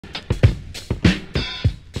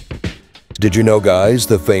Did you know, guys,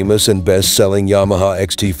 the famous and best-selling Yamaha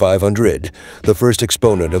XT 500, the first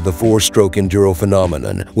exponent of the four-stroke Enduro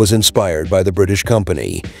phenomenon, was inspired by the British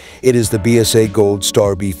company. It is the BSA Gold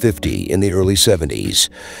Star B 50 in the early 70s,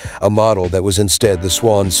 a model that was instead the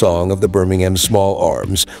swan song of the Birmingham Small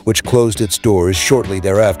Arms, which closed its doors shortly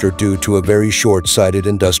thereafter due to a very short-sighted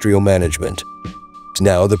industrial management.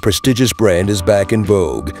 Now the prestigious brand is back in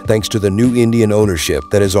vogue thanks to the new Indian ownership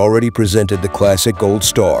that has already presented the classic Gold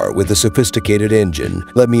Star with a sophisticated engine.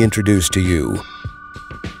 Let me introduce to you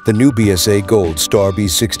the new BSA Gold Star B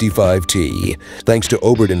 65T, thanks to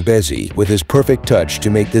Obert and Bezzi with his perfect touch to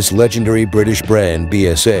make this legendary British brand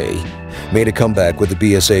BSA, made a comeback with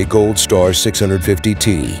the BSA Gold Star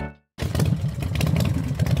 650T.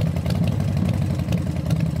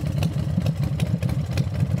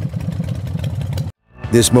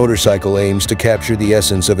 This motorcycle aims to capture the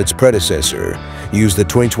essence of its predecessor, use the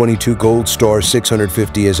 2022 Gold Star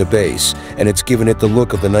 650 as a base, and it's given it the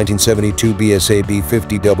look of the 1972 BSA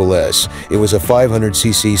B50 SS. It was a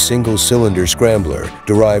 500cc single-cylinder scrambler,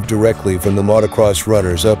 derived directly from the motocross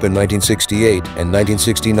runners-up in 1968 and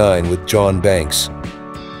 1969 with John Banks.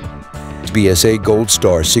 BSA Gold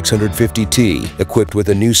Star 650T, equipped with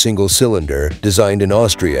a new single-cylinder, designed in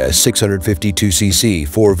Austria as 652cc,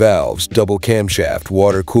 4 valves, double camshaft,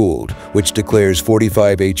 water-cooled, which declares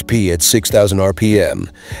 45 HP at 6,000 RPM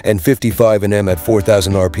and 55 Nm at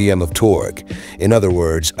 4,000 RPM of torque. In other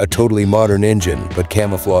words, a totally modern engine, but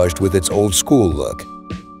camouflaged with its old-school look.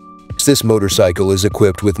 This motorcycle is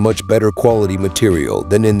equipped with much better quality material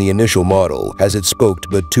than in the initial model, as it spoked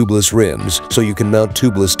but tubeless rims, so you can mount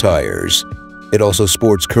tubeless tires. It also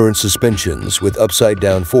sports current suspensions with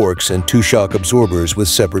upside-down forks and 2 shock absorbers with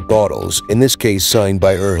separate bottles, in this case signed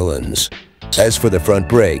by Erlens. As for the front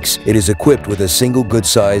brakes, it is equipped with a single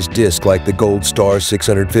good-sized disc like the Gold Star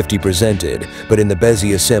 650 presented, but in the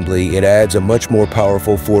Bezzi assembly it adds a much more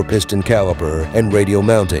powerful 4-piston caliper and radial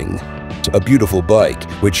mounting. A beautiful bike,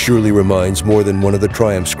 which surely reminds more than one of the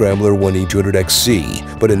Triumph Scrambler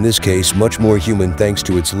 1E200XC, but in this case much more human thanks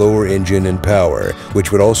to its lower engine and power,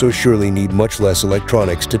 which would also surely need much less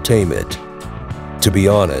electronics to tame it. To be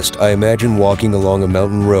honest, I imagine walking along a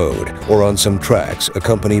mountain road or on some tracks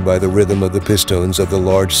accompanied by the rhythm of the pistons of the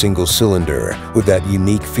large single-cylinder with that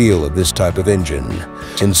unique feel of this type of engine.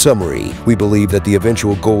 In summary, we believe that the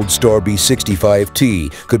eventual Gold Star B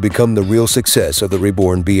 65T could become the real success of the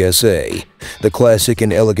reborn BSA. The classic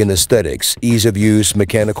and elegant aesthetics, ease of use,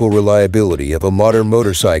 mechanical reliability of a modern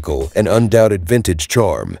motorcycle, and undoubted vintage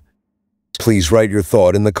charm. Please write your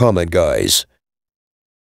thought in the comment, guys.